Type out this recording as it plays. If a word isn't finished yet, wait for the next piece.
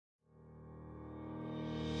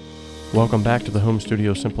Welcome back to the Home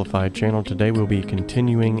Studio Simplified channel. Today we'll be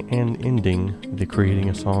continuing and ending the Creating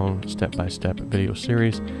a Song Step-by-Step video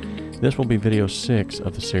series. This will be video 6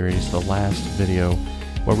 of the series, the last video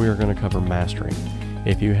where we are going to cover mastering.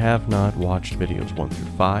 If you have not watched videos 1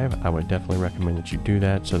 through 5, I would definitely recommend that you do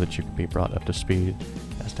that so that you can be brought up to speed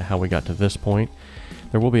as to how we got to this point.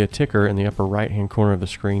 There will be a ticker in the upper right hand corner of the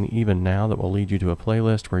screen even now that will lead you to a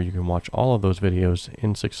playlist where you can watch all of those videos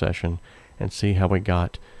in succession and see how we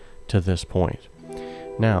got to this point.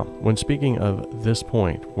 Now, when speaking of this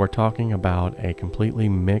point, we're talking about a completely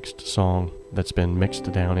mixed song that's been mixed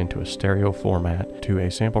down into a stereo format to a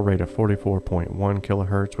sample rate of 44.1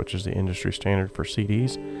 kilohertz, which is the industry standard for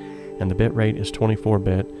CDs, and the bit rate is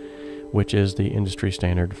 24-bit, which is the industry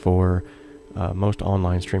standard for most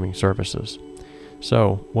online streaming services.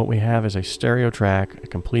 So what we have is a stereo track, a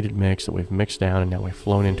completed mix that we've mixed down, and now we've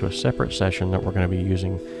flown into a separate session that we're going to be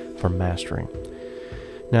using for mastering.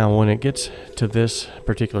 Now, when it gets to this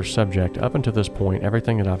particular subject, up until this point,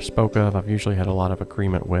 everything that I've spoke of, I've usually had a lot of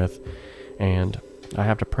agreement with, and I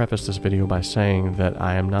have to preface this video by saying that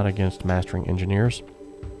I am not against mastering engineers.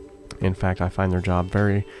 In fact, I find their job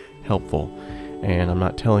very helpful, and I'm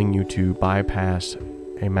not telling you to bypass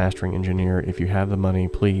a mastering engineer. If you have the money,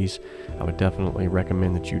 please, I would definitely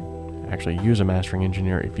recommend that you actually use a mastering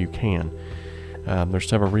engineer if you can. There's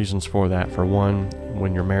several reasons for that. For one,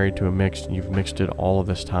 when you're married to a mix, you've mixed it all of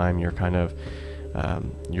this time, you're kind of,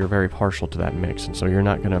 you're very partial to that mix, and so you're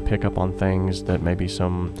not going to pick up on things that maybe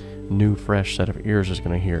some new, fresh set of ears is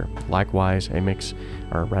going to hear. Likewise, a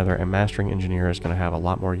mastering engineer is going to have a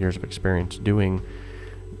lot more years of experience doing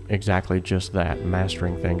exactly just that,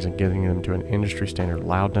 mastering things and getting them to an industry standard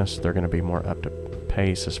loudness. They're going to be more up to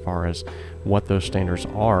pace as far as what those standards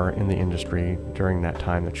are in the industry during that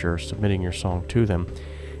time that you're submitting your song to them.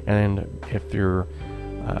 And if you're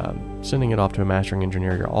sending it off to a mastering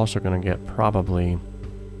engineer, you're also going to get probably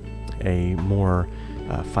a more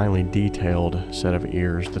finely detailed set of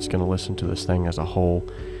ears that's going to listen to this thing as a whole,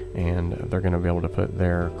 and they're going to be able to put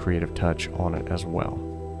their creative touch on it as well.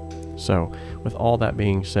 So with all that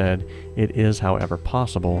being said, it is, however,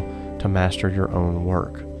 possible to master your own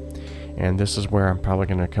work. And this is where I'm probably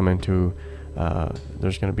going to come into,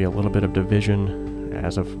 there's going to be a little bit of division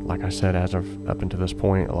as of, like I said, as of up until this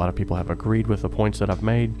point. A lot of people have agreed with the points that I've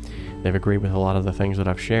made. They've agreed with a lot of the things that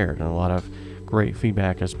I've shared, and a lot of great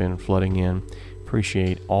feedback has been flooding in.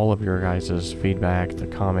 Appreciate all of your guys' feedback, the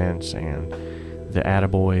comments, and the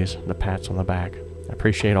attaboys, the pats on the back. I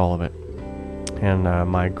appreciate all of it. And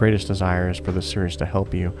my greatest desire is for this series to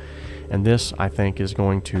help you. And this, I think, is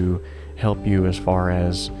going to help you as far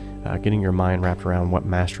as getting your mind wrapped around what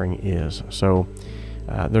mastering is. So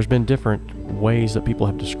there's been different ways that people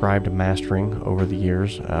have described mastering over the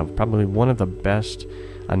years. Probably one of the best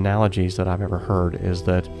analogies that I've ever heard is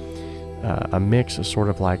that a mix is sort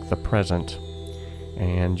of like the present,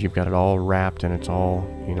 and you've got it all wrapped and it's all,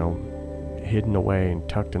 you know, hidden away and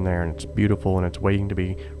tucked in there, and it's beautiful and it's waiting to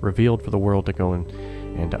be revealed for the world to go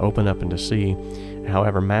and to open up and to see.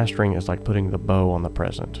 However, mastering is like putting the bow on the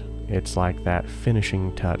present. It's like that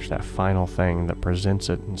finishing touch, that final thing that presents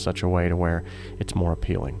it in such a way to where it's more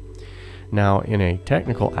appealing. Now, in a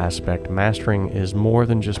technical aspect, mastering is more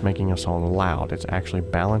than just making a song loud. It's actually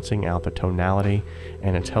balancing out the tonality,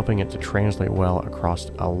 and it's helping it to translate well across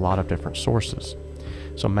a lot of different sources.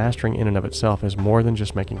 So mastering in and of itself is more than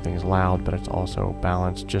just making things loud, but it's also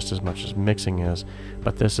balanced just as much as mixing is.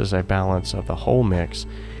 But this is a balance of the whole mix.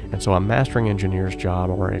 And so a mastering engineer's job,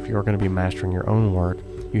 or if you're going to be mastering your own work,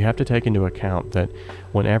 you have to take into account that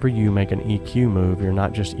whenever you make an EQ move, you're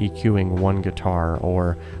not just EQing one guitar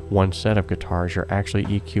or one set of guitars, you're actually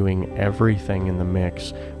EQing everything in the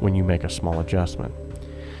mix when you make a small adjustment.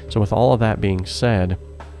 So with all of that being said,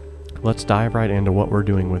 let's dive right into what we're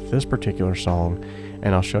doing with this particular song,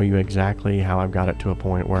 and I'll show you exactly how I've got it to a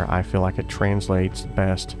point where I feel like it translates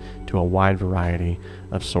best to a wide variety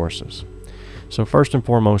of sources. So first and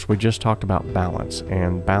foremost, we just talked about balance,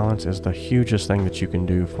 and balance is the hugest thing that you can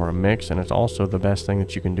do for a mix, and it's also the best thing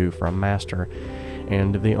that you can do for a master.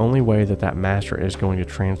 And the only way that that master is going to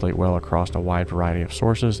translate well across a wide variety of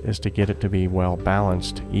sources is to get it to be well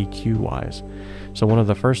balanced EQ-wise. So one of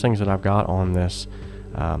the first things that I've got on this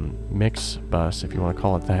mix bus, if you want to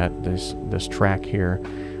call it that, this track here,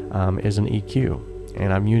 is an EQ.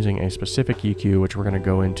 And I'm using a specific EQ, which we're going to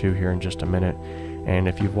go into here in just a minute. And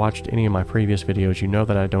if you've watched any of my previous videos, you know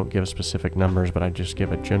that I don't give specific numbers, but I just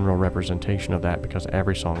give a general representation of that because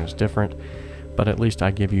every song is different. But at least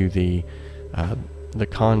I give you the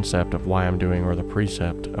concept of why I'm doing, or the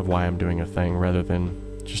precept of why I'm doing a thing, rather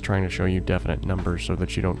than just trying to show you definite numbers so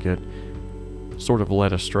that you don't get sort of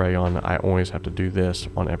led astray on I always have to do this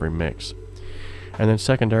on every mix. And then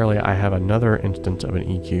secondarily, I have another instance of an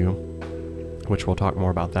EQ, which we'll talk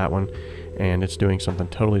more about that one, and it's doing something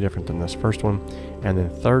totally different than this first one. And then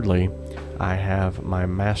thirdly, I have my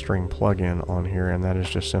mastering plugin on here, and that is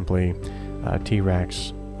just simply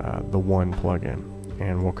T-Rack's the One plugin.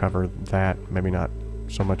 And we'll cover that, maybe not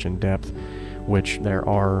so much in depth, which there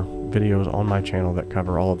are videos on my channel that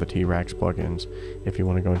cover all of the T-Rack's plugins. If you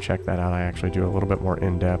want to go and check that out, I actually do a little bit more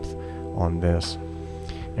in-depth on this.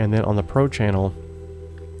 And then on the Pro channel,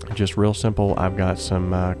 just real simple, I've got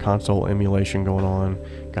some console emulation going on,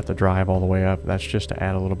 got the drive all the way up. That's just to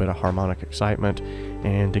add a little bit of harmonic excitement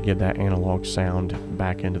and to get that analog sound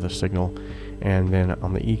back into the signal. And then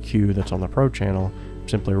on the EQ that's on the Pro channel,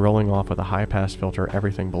 simply rolling off with a high pass filter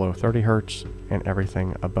everything below 30 Hertz and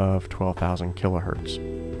everything above 12,000 kilohertz.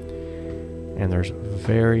 And there's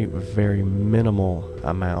very, very minimal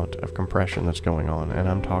amount of compression that's going on, and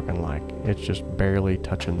I'm talking like it's just barely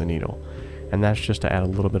touching the needle. And that's just to add a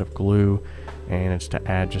little bit of glue, and it's to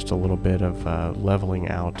add just a little bit of leveling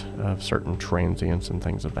out of certain transients and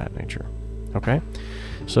things of that nature. Okay,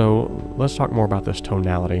 so let's talk more about this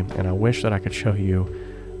tonality, and I wish that I could show you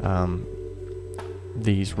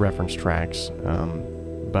these reference tracks,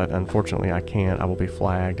 but unfortunately I can't. I will be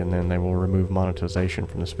flagged, and then they will remove monetization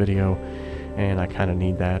from this video, and I kind of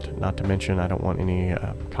need that. Not to mention I don't want any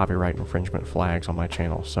copyright infringement flags on my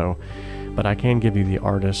channel. So, but I can give you the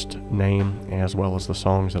artist name as well as the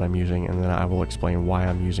songs that I'm using, and then I will explain why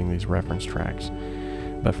I'm using these reference tracks.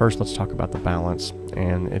 But first, let's talk about the balance,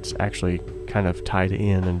 and it's actually kind of tied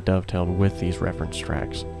in and dovetailed with these reference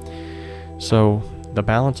tracks. So the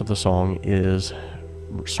balance of the song is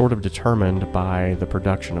sort of determined by the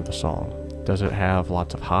production of the song. Does it have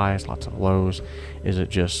lots of highs, lots of lows? Is it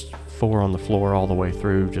just 4 on the floor all the way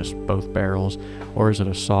through, just both barrels? Or is it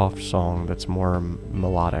a soft song that's more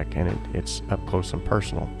melodic and it's up close and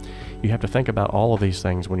personal? You have to think about all of these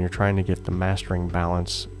things when you're trying to get the mastering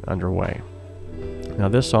balance underway. Now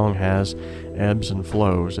this song has ebbs and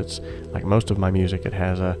flows. It's like most of my music, it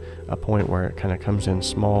has a point where it kind of comes in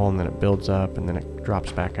small and then it builds up and then it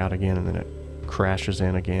drops back out again and then it crashes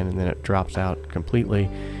in again and then it drops out completely,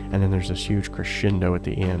 and then there's this huge crescendo at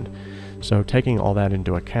the end. So taking all that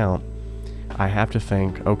into account, I have to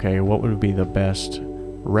think, okay, what would be the best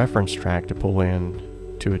reference track to pull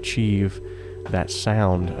in to achieve that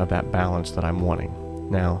sound of that balance that I'm wanting?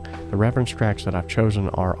 Now, the reference tracks that I've chosen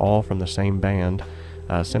are all from the same band,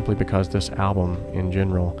 simply because this album in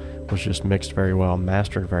general was just mixed very well,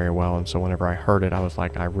 mastered very well, and so whenever I heard it, I was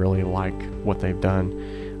like, I really like what they've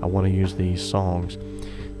done. I want to use these songs.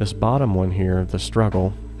 This bottom one here, The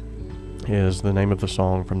Struggle, is the name of the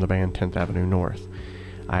song from the band 10th Avenue North.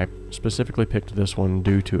 I specifically picked this one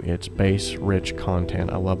due to its bass-rich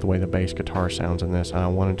content. I love the way the bass guitar sounds in this, and I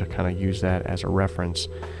wanted to kind of use that as a reference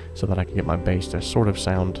so that I could get my bass to sort of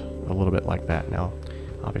sound a little bit like that. Now,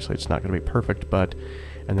 obviously it's not going to be perfect, but...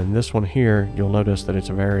 And then this one here, you'll notice that it's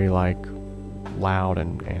very like loud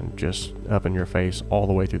and just up in your face all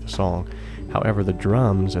the way through the song. However, the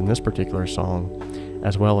drums in this particular song,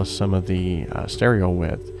 as well as some of the stereo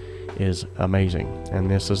width, is amazing. And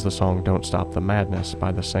this is the song Don't Stop the Madness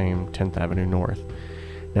by the same 10th Avenue North.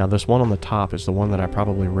 Now this one on the top is the one that I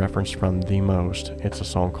probably referenced from the most. It's a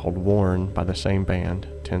song called Worn by the same band,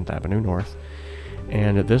 10th Avenue North.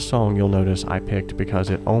 And this song you'll notice I picked because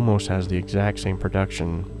it almost has the exact same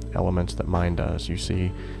production elements that mine does. You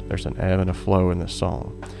see there's an ebb and a flow in this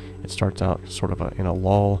song. It starts out sort of in a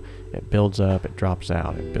lull, it builds up, it drops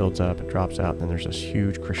out, it builds up, it drops out, and then there's this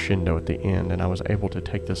huge crescendo at the end. And I was able to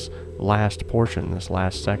take this last portion, this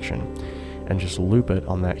last section, and just loop it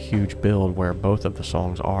on that huge build where both of the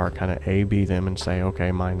songs are, kind of A-B them and say,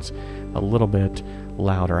 okay, mine's a little bit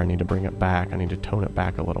louder, I need to bring it back, I need to tone it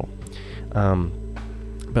back a little.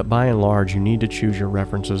 But by and large, you need to choose your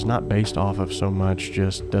references not based off of so much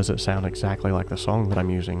just does it sound exactly like the song that I'm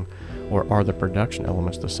using, or are the production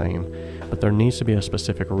elements the same, but there needs to be a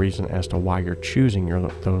specific reason as to why you're choosing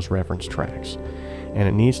those reference tracks. And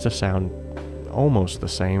it needs to sound almost the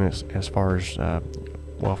same as far as,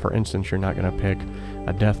 well, for instance, you're not going to pick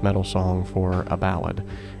a death metal song for a ballad,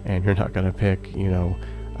 and you're not going to pick, you know,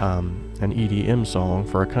 an EDM song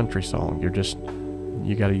for a country song.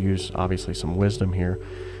 You got to use obviously some wisdom here,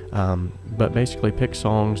 but basically pick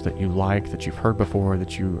songs that you like, that you've heard before,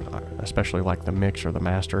 that you especially like the mix or the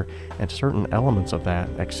master, and certain elements of that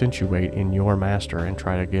accentuate in your master and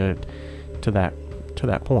try to get it to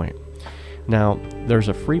that point. Now, there's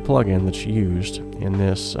a free plugin that's used in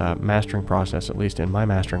this mastering process, at least in my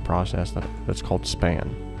mastering process, that's called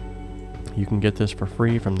Span. You can get this for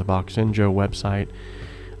free from the Voxenjo website.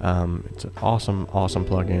 It's an awesome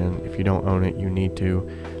plugin. If you don't own it, you need to.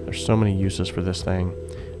 There's so many uses for this thing.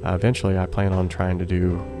 Eventually I plan on trying to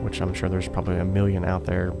do, which I'm sure there's probably a million out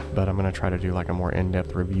there, but I'm going to try to do like a more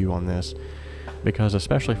in-depth review on this, because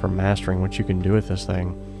especially for mastering, what you can do with this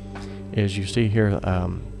thing is, you see here,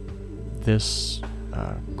 this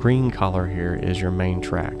green color here is your main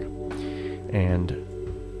track, and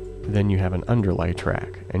then you have an underlay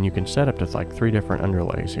track, and you can set up to like 3 different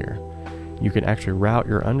underlays here. You can actually route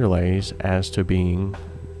your underlays as to being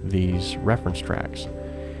these reference tracks.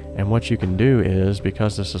 And what you can do is,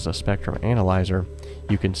 because this is a spectrum analyzer,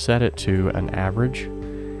 you can set it to an average,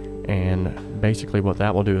 and basically what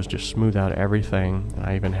that will do is just smooth out everything. And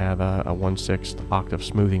I even have a 1/6 octave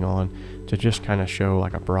smoothing on to just kind of show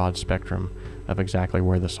like a broad spectrum of exactly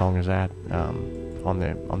where the song is at on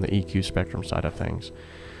the EQ spectrum side of things.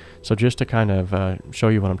 So just to kind of show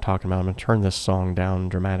you what I'm talking about, I'm going to turn this song down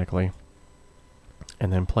dramatically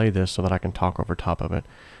and then play this so that I can talk over top of it.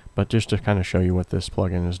 But just to kind of show you what this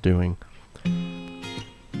plugin is doing.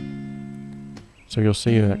 So you'll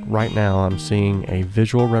see that right now I'm seeing a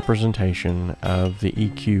visual representation of the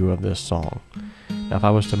EQ of this song. Now if I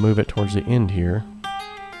was to move it towards the end here,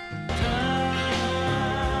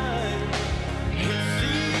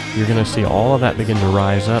 you're going to see all of that begin to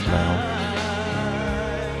rise up now.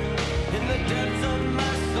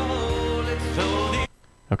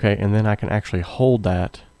 Okay, and then I can actually hold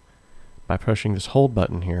that by pushing this hold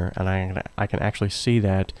button here, and I can actually see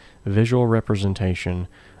that visual representation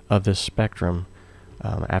of this spectrum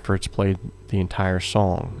after it's played the entire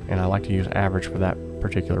song. And I like to use average for that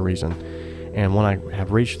particular reason. And when I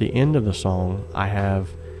have reached the end of the song, I have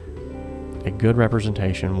a good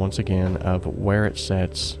representation once again of where it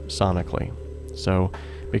sets sonically. So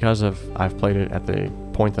because I've played it at the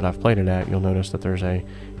point that I've played it at, you'll notice that there's a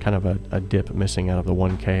kind of a dip missing out of the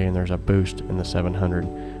 1K, and there's a boost in the 700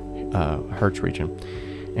 hertz region.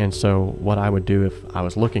 And so what I would do if I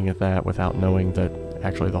was looking at that without knowing that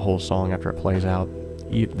actually the whole song, after it plays out,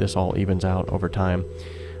 this all evens out over time.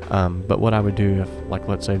 But what I would do if, like,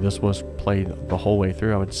 let's say this was played the whole way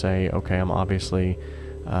through, I would say, okay, I'm obviously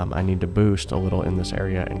I need to boost a little in this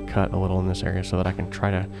area and cut a little in this area so that I can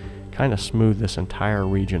try to kind of smooth this entire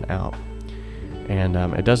region out. And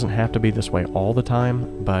it doesn't have to be this way all the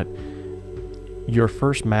time, but your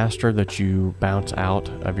first master that you bounce out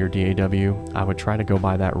of your DAW, I would try to go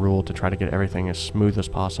by that rule to try to get everything as smooth as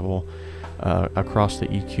possible across the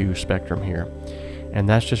EQ spectrum here. And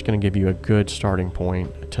that's just going to give you a good starting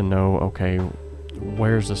point to know, okay,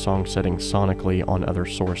 where's the song setting sonically on other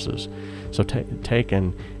sources. So take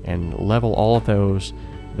and level all of those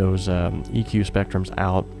EQ spectrums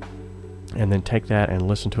out, and then take that and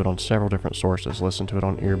listen to it on several different sources. Listen to it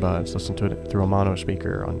on earbuds, listen to it through a mono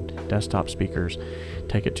speaker, on desktop speakers.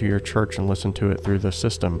 Take it to your church and listen to it through the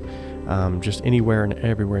system. Just anywhere and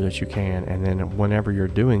everywhere that you can. And then whenever you're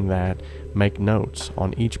doing that, make notes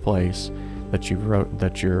on each place that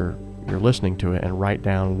you're listening to it, and write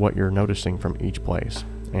down what you're noticing from each place.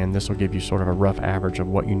 And this will give you sort of a rough average of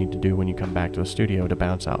what you need to do when you come back to the studio to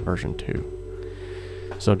bounce out version 2.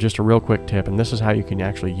 So just a real quick tip, and this is how you can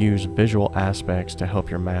actually use visual aspects to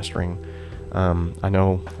help your mastering. I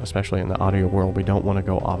know, especially in the audio world, we don't want to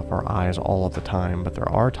go off of our eyes all of the time, but there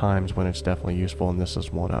are times when it's definitely useful, and this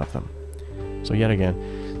is one of them. So yet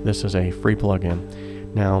again, this is a free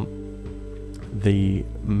plugin. Now, the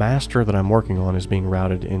master that I'm working on is being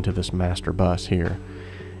routed into this master bus here,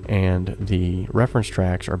 and the reference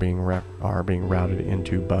tracks are being routed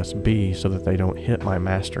into bus B so that they don't hit my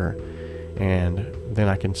master. And then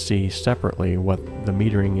I can see separately what the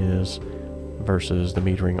metering is versus the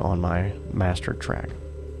metering on my mastered track.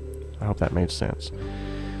 I hope that made sense.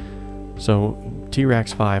 So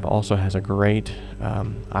T-Rax 5 also has a great,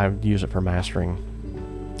 I use it for mastering,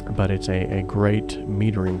 but it's a great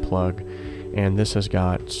metering plug, and this has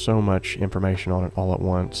got so much information on it all at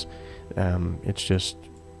once.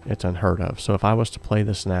 It's unheard of. So if I was to play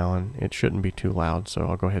this now, and it shouldn't be too loud, so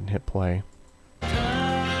I'll go ahead and hit play.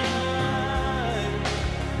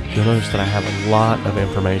 You'll notice that I have a lot of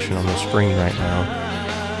information on the screen right now.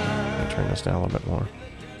 Let me turn this down a little bit more.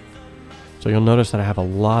 So you'll notice that I have a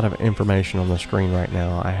lot of information on the screen right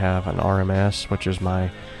now. I have an RMS, which is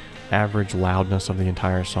my average loudness of the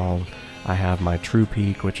entire song. I have my true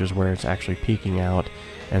peak, which is where it's actually peaking out.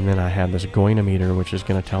 And then I have this goinometer, which is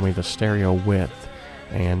going to tell me the stereo width.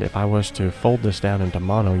 And if I was to fold this down into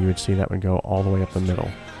mono, you would see that would go all the way up the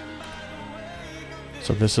middle.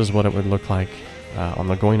 So this is what it would look like on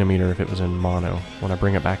the goinometer if it was in mono. When I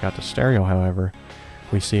bring it back out to stereo, however,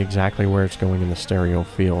 we see exactly where it's going in the stereo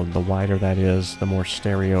field. The wider that is, the more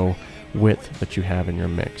stereo width that you have in your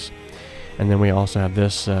mix. And then we also have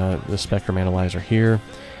this spectrum analyzer here,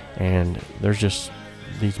 and there's just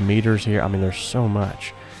these meters here. I mean, there's so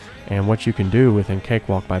much. And what you can do within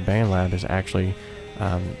Cakewalk by BandLab is actually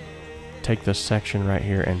take this section right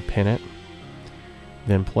here and pin it,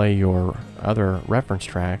 then play your other reference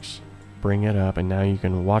tracks, bring it up, and now you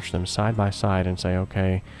can watch them side by side and say,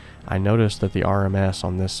 okay, I noticed that the RMS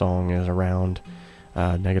on this song is around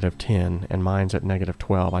 -10 and mine's at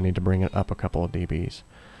 -12. I need to bring it up a couple of dBs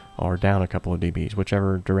or down a couple of dBs,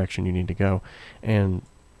 whichever direction you need to go, and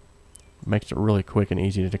makes it really quick and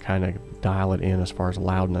easy to kind of dial it in as far as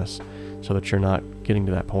loudness, so that you're not getting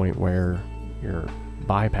to that point where you're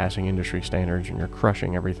bypassing industry standards and you're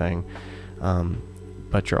crushing everything,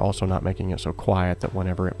 but you're also not making it so quiet that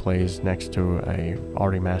whenever it plays next to a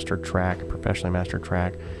already mastered track, a professionally mastered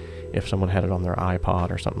track, if someone had it on their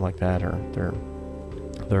iPod or something like that, or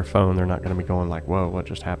their phone, they're not going to be going like, whoa, what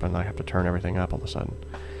just happened? I have to turn everything up all of a sudden.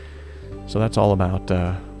 So that's all about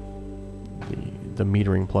the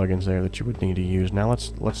metering plugins there that you would need to use. Now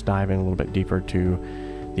let's dive in a little bit deeper to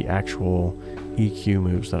the actual EQ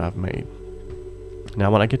moves that I've made.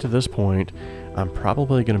 Now when I get to this point, I'm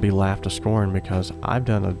probably going to be laughed to scorn because I've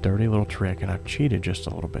done a dirty little trick and I've cheated just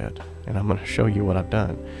a little bit, and I'm going to show you what I've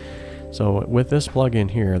done. So with this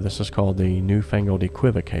plugin here, this is called the Newfangled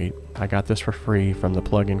Equivocate. I got this for free from the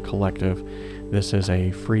Plugin Collective. This is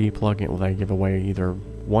a free plugin where they give away either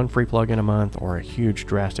one free plugin a month or a huge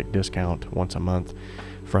drastic discount once a month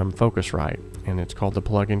from Focusrite, and it's called the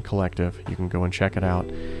Plugin Collective. You can go and check it out.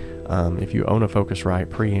 If you own a Focusrite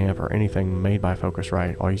preamp or anything made by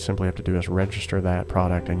Focusrite, all you simply have to do is register that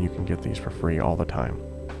product and you can get these for free all the time.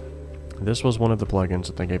 This was one of the plugins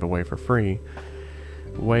that they gave away for free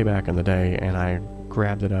way back in the day, and I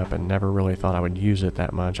grabbed it up and never really thought I would use it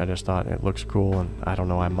that much. I just thought it looks cool and I don't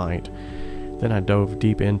know, I might. Then I dove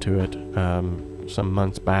deep into it some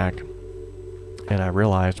months back, and I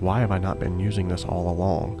realized, why have I not been using this all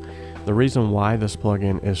along? The reason why this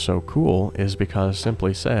plugin is so cool is because,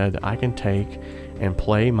 simply said, I can take and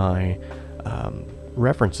play my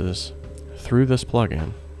references through this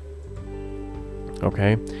plugin.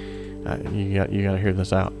 Okay, you got to hear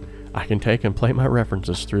this out. I can take and play my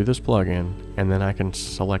references through this plugin, and then I can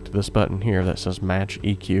select this button here that says Match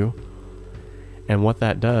EQ. And what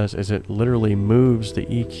that does is it literally moves the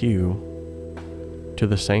EQ to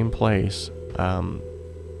the same place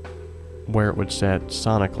where it would set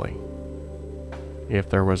sonically if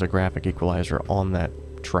there was a graphic equalizer on that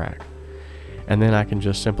track. And then I can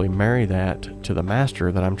just simply marry that to the master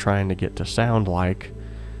that I'm trying to get to sound like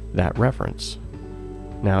that reference.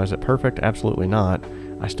 Now, is it perfect? Absolutely not.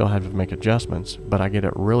 I still have to make adjustments, but I get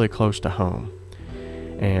it really close to home.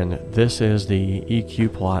 And this is the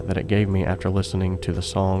EQ plot that it gave me after listening to the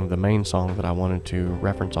song, the main song that I wanted to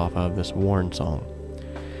reference off of, this Warren song.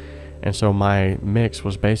 And so my mix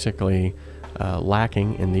was basically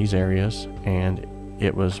lacking in these areas, and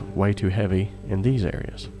it was way too heavy in these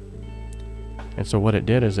areas. And so what it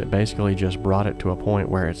did is it basically just brought it to a point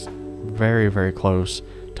where it's very, very close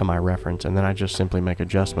to my reference, and then I just simply make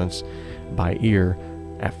adjustments by ear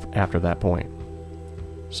after that point.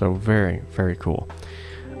 So very, very cool.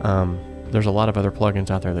 There's a lot of other plugins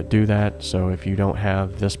out there that do that, so if you don't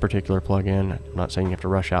have this particular plugin, I'm not saying you have to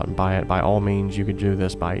rush out and buy it. By all means, you could do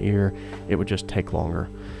this by ear. It would just take longer,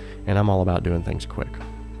 and I'm all about doing things quick.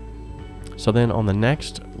 So then on the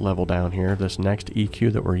next level down here, this next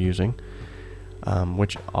EQ that we're using,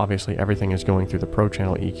 which obviously everything is going through the Pro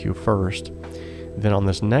Channel EQ first. Then on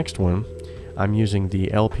this next one, I'm using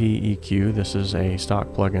the LP EQ. This is a stock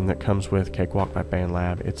plugin that comes with Cakewalk by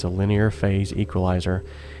BandLab. It's a linear phase equalizer,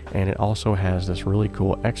 and it also has this really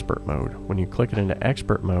cool expert mode. When you click it into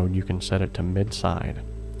expert mode, you can set it to mid-side.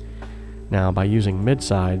 Now, by using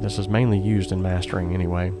mid-side, this is mainly used in mastering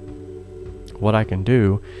anyway. What I can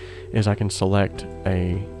do is I can select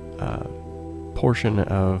a portion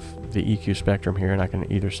of the EQ spectrum here, and I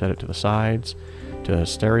can either set it to the sides, to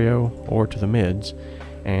stereo, or to the mids.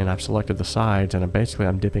 And I've selected the sides, and basically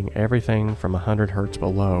I'm dipping everything from 100 Hertz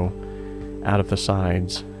below out of the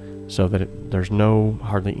sides, so that there's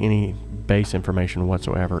hardly any bass information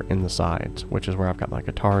whatsoever in the sides, which is where I've got my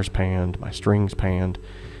guitars panned, my strings panned,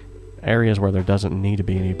 areas where there doesn't need to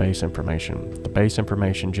be any bass information. The bass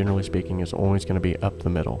information, generally speaking, is always going to be up the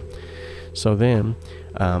middle. So then,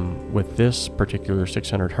 with this particular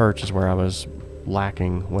 600 Hertz is where I was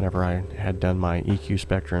lacking whenever I had done my EQ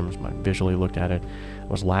spectrums, visually looked at it, I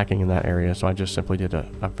was lacking in that area, so I just simply did a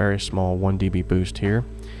very small 1 dB boost here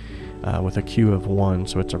with a Q of 1,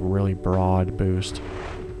 so it's a really broad boost.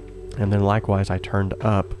 And then likewise I turned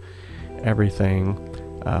up everything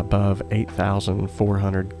above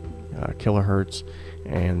 8,400 kilohertz,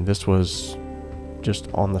 and this was just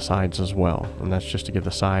on the sides as well, and that's just to give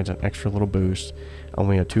the sides an extra little boost.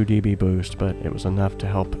 Only a 2 dB boost, but it was enough to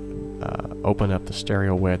help open up the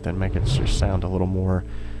stereo width and make it just sound a little more,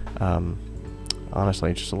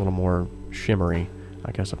 honestly, just a little more shimmery,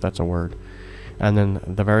 I guess, if that's a word. And then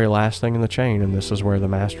the very last thing in the chain, and this is where the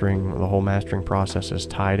whole mastering process is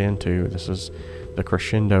tied into. This is the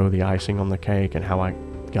crescendo, the icing on the cake, and how I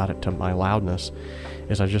got it to my loudness,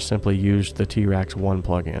 is I just simply used the T-Rax 1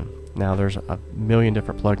 plugin. Now there's a million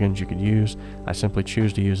different plugins you could use. I simply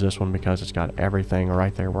choose to use this one because it's got everything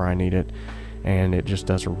right there where I need it, and it just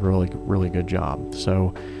does a really good job.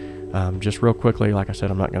 So just real quickly, like I said,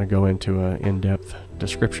 I'm not going to go into an in-depth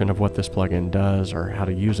description of what this plugin does or how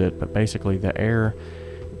to use it, but basically the air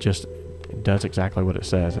just does exactly what it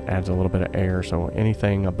says. It adds a little bit of air, so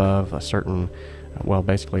anything above a certain, well,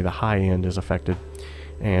 basically the high end is affected,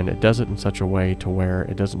 and it does it in such a way to where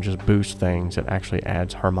it doesn't just boost things, it actually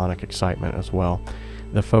adds harmonic excitement as well.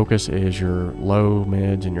 The focus is your low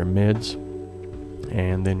mids and your mids,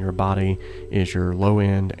 and then your body is your low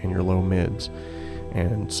end and your low mids.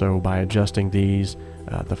 And so by adjusting these,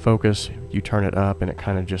 the focus, you turn it up and it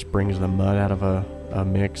kind of just brings the mud out of a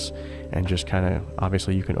mix, and just kind of,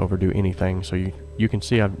 obviously you can overdo anything, so you can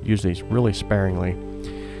see I've used these really sparingly,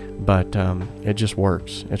 but it just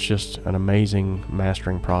works. It's just an amazing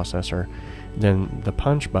mastering processor. Then the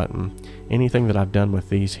punch button, anything that I've done with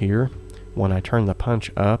these here, when I turn the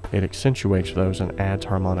punch up, it accentuates those and adds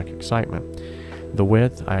harmonic excitement. The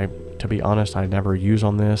width, to be honest, I never use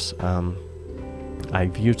on this.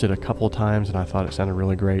 I've used it a couple of times and I thought it sounded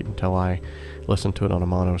really great until I listened to it on a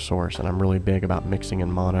mono source, and I'm really big about mixing in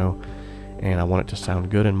mono, and I want it to sound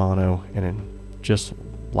good in mono, and just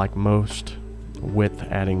like most width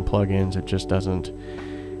adding plugins, it just doesn't,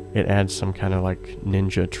 it adds some kind of like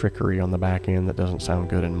ninja trickery on the back end that doesn't sound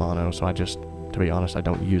good in mono. So I just, to be honest, I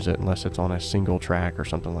don't use it unless it's on a single track or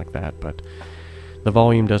something like that. But the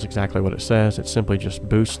volume does exactly what it says. It simply just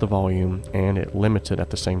boosts the volume, and it limits it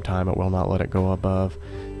at the same time. It will not let it go above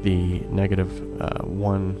the negative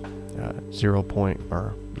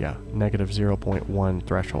 0.1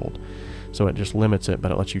 threshold. So it just limits it,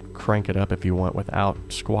 but it lets you crank it up if you want without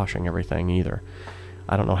squashing everything either.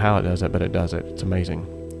 I don't know how it does it, but it does it. It's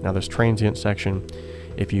amazing. Now this transient section,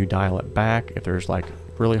 if you dial it back, if there's like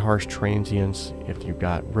really harsh transients, if you've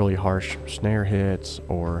got really harsh snare hits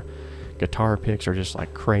or guitar picks are just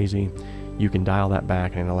like crazy, you can dial that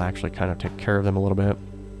back and it'll actually kind of take care of them a little bit.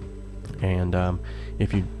 And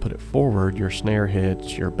if you put it forward, your snare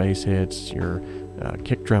hits, your bass hits, your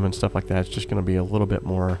kick drum and stuff like that, it's just going to be a little bit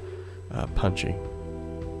more punchy.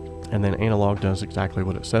 And then analog does exactly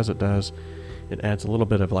what it says it does. It adds a little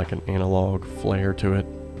bit of like an analog flair to it.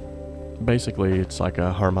 Basically it's like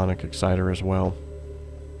a harmonic exciter as well,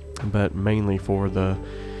 but mainly for the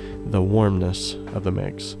warmness of the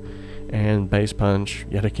mix. And bass punch,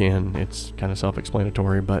 yet again, it's kind of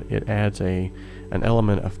self-explanatory, but it adds an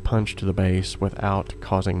element of punch to the bass without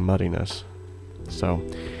causing muddiness. So,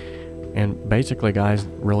 and basically guys,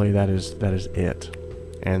 really that is it.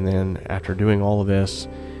 And then after doing all of this,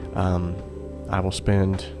 I will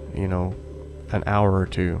spend, an hour or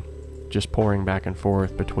two just pouring back and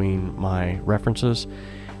forth between my references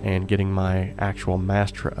and getting my actual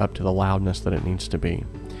master up to the loudness that it needs to be.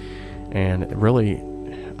 And really,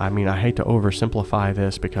 I mean, I hate to oversimplify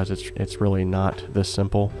this because it's really not this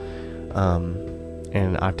simple.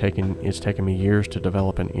 And it's taken me years to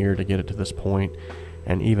develop an ear to get it to this point.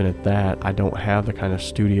 And even at that, I don't have the kind of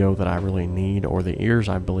studio that I really need, or the ears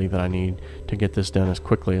I believe that I need to get this done as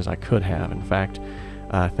quickly as I could have. In fact,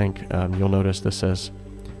 I think you'll notice this says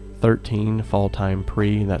 13 fall time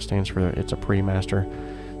pre. That stands for it's a pre-master.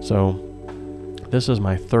 So this is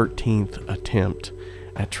my 13th attempt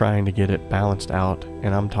at trying to get it balanced out,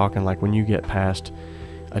 and I'm talking like when you get past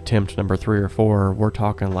attempt number 3 or 4, we're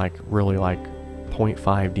talking like really like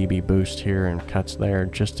 0.5 dB boost here and cuts there,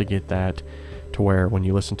 just to get that to where when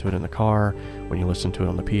you listen to it in the car, when you listen to it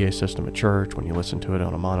on the PA system at church, when you listen to it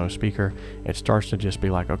on a mono speaker, it starts to just be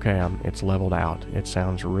like, okay, it's leveled out. It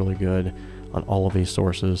sounds really good on all of these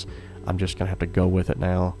sources. I'm just gonna have to go with it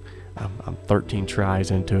now. I'm 13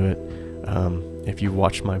 tries into it. If you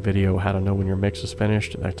watched my video, How to Know When Your Mix is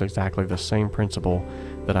Finished, that's exactly the same principle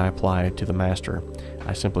that I apply to the master.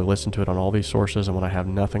 I simply listen to it on all these sources, and when I have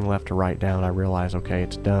nothing left to write down, I realize, okay,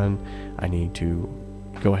 it's done. I need to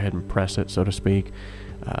go ahead and press it, so to speak,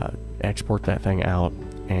 export that thing out,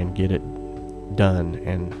 and get it done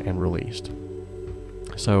and released.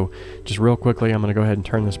 So just real quickly, I'm going to go ahead and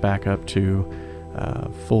turn this back up to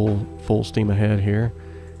full steam ahead here.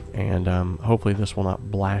 And hopefully this will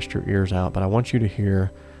not blast your ears out, but I want you to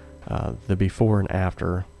hear the before and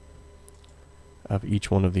after of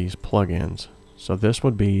each one of these plugins. So this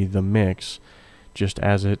would be the mix just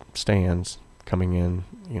as it stands coming in,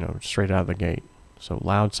 straight out of the gate. So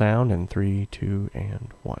loud sound in 3, 2, and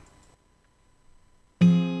 1.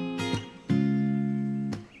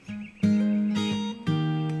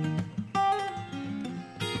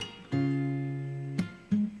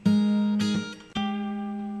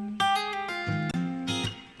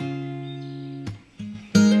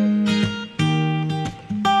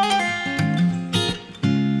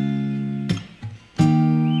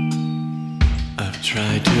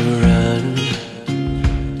 Tried to run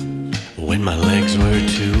when my legs were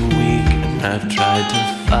too weak, and I've tried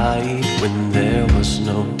to fight when there was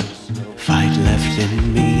no fight left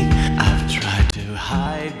in me. I've tried to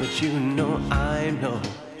hide, but I'm no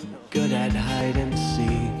good at hide and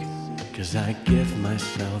seek, 'cause I give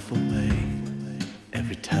myself away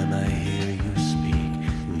every time I hear you speak.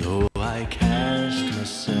 Though I cast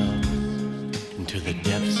myself into the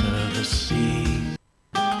depths of the sea,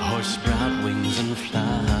 or sprout wings and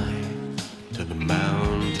fly to the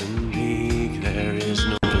mountain peak, there is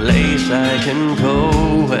no place I can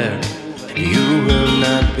go where you will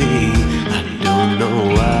not be. I don't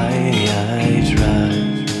know why I try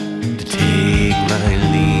to take my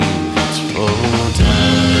leave. It's full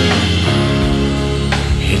time.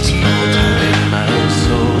 It's full time, my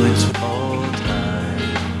soul. It's full time.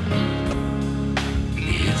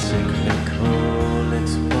 It's cyclical.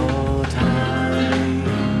 It's full time.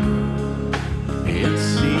 It's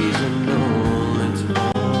seasonal, it's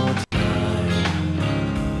full time,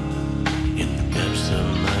 in the depths of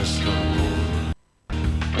my soul.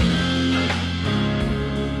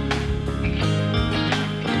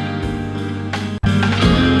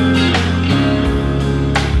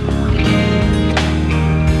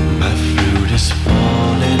 My fruit is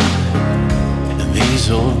falling, and these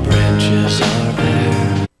old branches are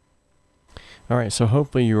bare. Alright, so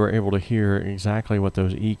hopefully you were able to hear exactly what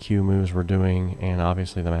those EQ moves were doing, and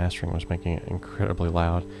obviously the mastering was making it incredibly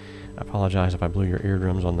loud. I apologize if I blew your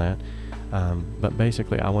eardrums on that, but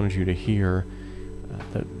basically I wanted you to hear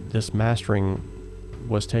that this mastering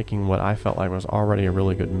was taking what I felt like was already a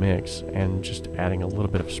really good mix and just adding a little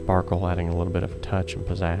bit of sparkle, adding a little bit of touch and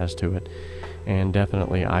pizzazz to it, and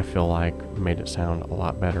definitely I feel like made it sound a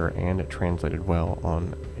lot better, and it translated well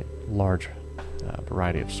on a large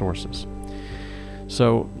variety of sources.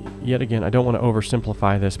 So, yet again, I don't want to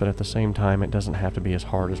oversimplify this, but at the same time, it doesn't have to be as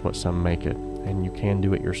hard as what some make it, and you can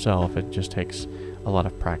do it yourself. It just takes a lot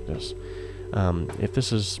of practice. If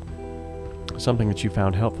this is something that you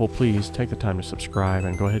found helpful, please take the time to subscribe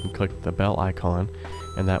and go ahead and click the bell icon,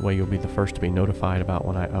 and that way you'll be the first to be notified about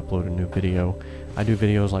when I upload a new video. I do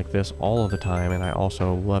videos like this all of the time, and I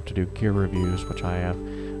also love to do gear reviews, which I have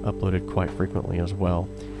uploaded quite frequently as well.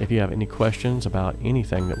 If you have any questions about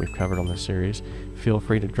anything that we've covered on this series, feel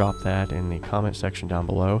free to drop that in the comment section down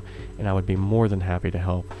below, and I would be more than happy to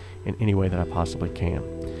help in any way that I possibly can.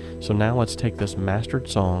 So now let's take this mastered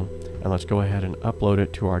song and let's go ahead and upload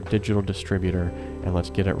it to our digital distributor, and let's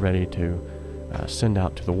get it ready to send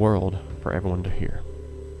out to the world for everyone to hear.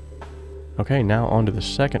 Okay, now on to the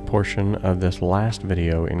second portion of this last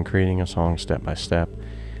video in creating a song step by step.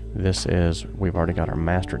 This is, we've already got our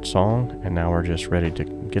mastered song, and now we're just ready to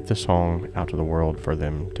get the song out to the world for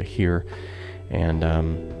them to hear. And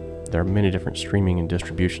there are many different streaming and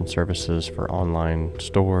distribution services for online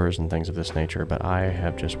stores and things of this nature, but I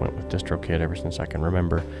have just went with DistroKid ever since I can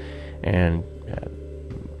remember. And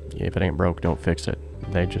if it ain't broke, don't fix it.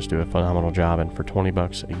 They just do a phenomenal job, and for 20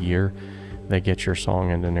 bucks a year, they get your song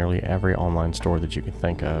into nearly every online store that you can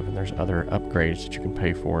think of, and there's other upgrades that you can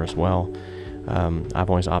pay for as well. I've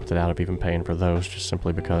always opted out of even paying for those, just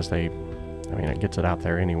simply because it gets it out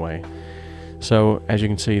there anyway. So as you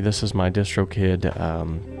can see, this is my DistroKid,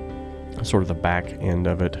 sort of the back end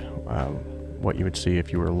of it, what you would see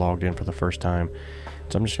if you were logged in for the first time.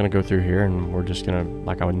 So I'm just going to go through here, and we're just going to,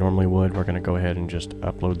 like I would normally would, we're going to go ahead and just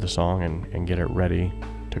upload the song and get it ready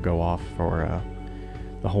to go off for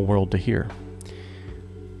the whole world to hear.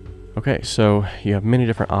 Okay, so you have many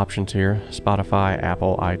different options here: Spotify,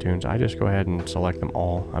 Apple, iTunes. I just go ahead and select them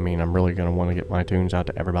all. I'm really going to want to get my tunes out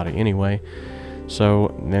to everybody anyway.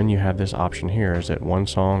 So then you have this option here. Is it one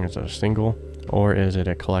song? Is it a single? Or is it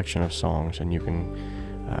a collection of songs? And you can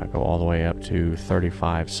go all the way up to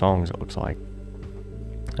 35 songs, it looks like.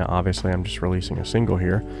 Now obviously I'm just releasing a single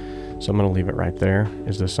here, so I'm going to leave it right there.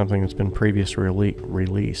 Is this something that's been previously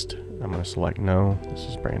released? I'm going to select no, this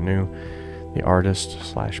is brand new. The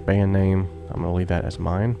artist/band name, I'm going to leave that as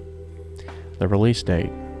mine. The release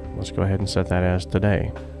date, let's go ahead and set that as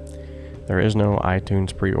today. There is no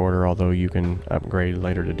iTunes pre-order, although you can upgrade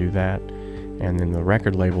later to do that. And then the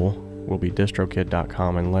record label will be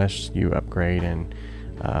distrokid.com unless you upgrade and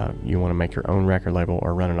you want to make your own record label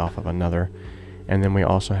or run it off of another. And then we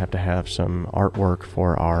also have to have some artwork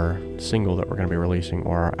for our single that we're going to be releasing,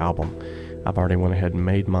 or our album. I've already went ahead and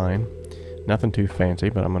made mine. Nothing too fancy,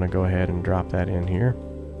 but I'm going to go ahead and drop that in here.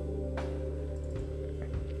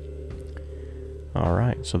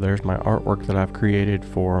 Alright, so there's my artwork that I've created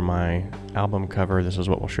for my album cover. This is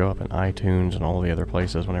what will show up in iTunes and all the other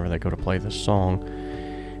places whenever they go to play this song.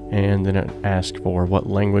 And then it asks for what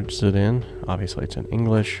language is it in. Obviously it's in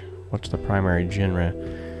English. What's the primary genre?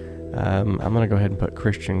 I'm going to go ahead and put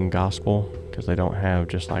Christian gospel, because they don't have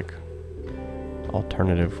just like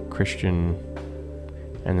alternative Christian.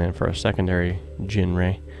 And then for a secondary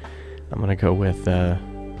genre, I'm going to go with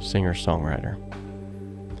singer-songwriter.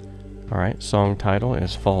 Alright, song title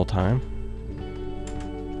is Fall Time.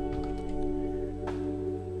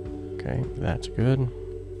 Okay, that's good.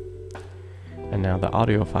 And now the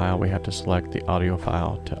audio file, we have to select the audio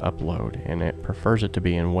file to upload, and it prefers it to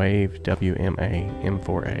be in WAV, WMA,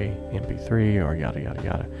 M4A, MP3, or yada yada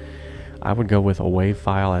yada. I would go with a WAV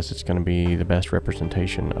file, as it's going to be the best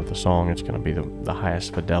representation of the song. It's going to be the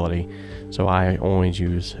highest fidelity. So I always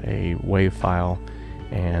use a WAV file,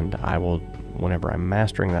 and I will, whenever I'm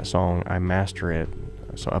mastering that song, I master it.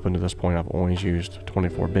 So up until this point I've always used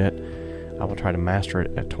 24-bit. I will try to master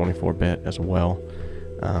it at 24-bit as well.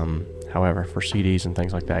 However, for CDs and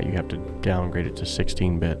things like that, you have to downgrade it to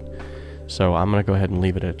 16-bit. So I'm going to go ahead and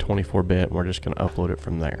leave it at 24-bit, and we're just going to upload it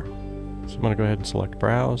from there. So I'm going to go ahead and select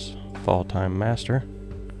Browse, Fall Time Master.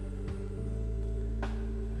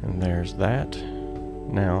 And there's that.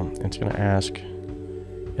 Now it's going to ask,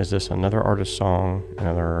 is this another artist's song? In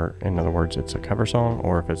other words, it's a cover song,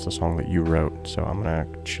 or if it's a song that you wrote. So I'm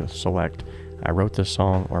going to select, I wrote this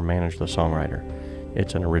song, or manage the songwriter.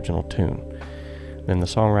 It's an original tune. Then the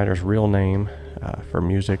songwriter's real name for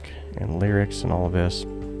music and lyrics and all of this.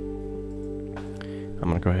 I'm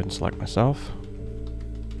going to go ahead and select myself.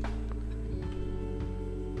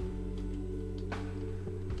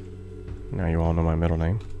 Now you all know my middle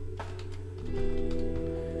name.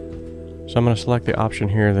 So I'm going to select the option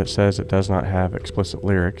here that says it does not have explicit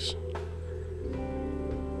lyrics.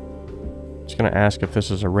 It's going to ask if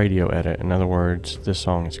this is a radio edit. In other words, this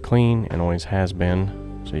song is clean and always has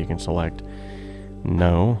been. So you can select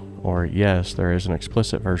no, or yes, there is an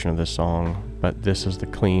explicit version of this song, but this is the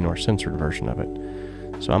clean or censored version of it.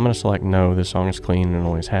 So I'm going to select no, this song is clean and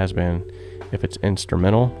always has been. If it's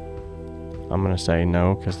instrumental, I'm going to say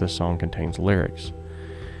no, because this song contains lyrics.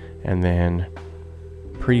 And then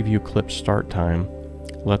preview clip start time,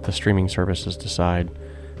 let the streaming services decide.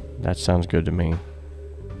 That sounds good to me.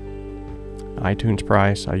 iTunes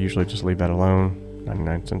price, I usually just leave that alone.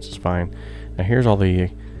 99 cents is fine. Now here's all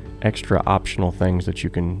the extra optional things that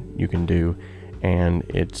you can do, and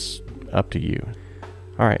it's up to you.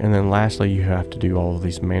 Alright, and then lastly, you have to do all of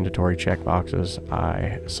these mandatory checkboxes.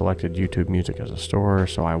 I selected YouTube Music as a store,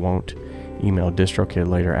 so I won't email DistroKid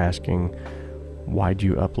later asking, why'd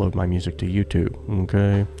you upload my music to YouTube?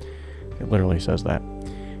 Okay, it literally says that.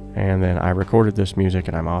 And then I recorded this music,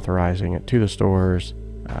 and I'm authorizing it to the stores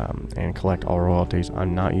and collect all royalties.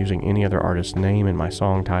 I'm not using any other artist's name in my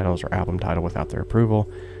song titles or album title without their approval.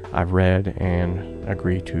 I've read and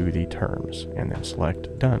agree to the terms, and then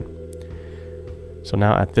select done. So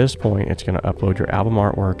now at this point, it's going to upload your album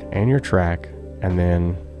artwork and your track, and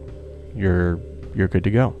then you're good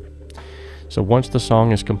to go. So once the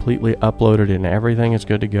song is completely uploaded and everything is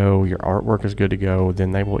good to go, your artwork is good to go,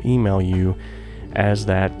 then they will email you as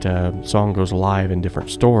that song goes live in different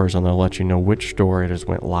stores, and they'll let you know which store it has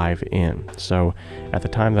went live in. So at the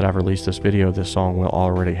time that I've released this video, this song will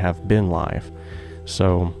already have been live.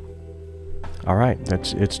 So alright,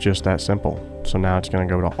 it's just that simple. So now it's going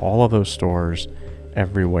to go to all of those stores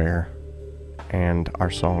everywhere, and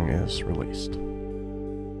our song is released.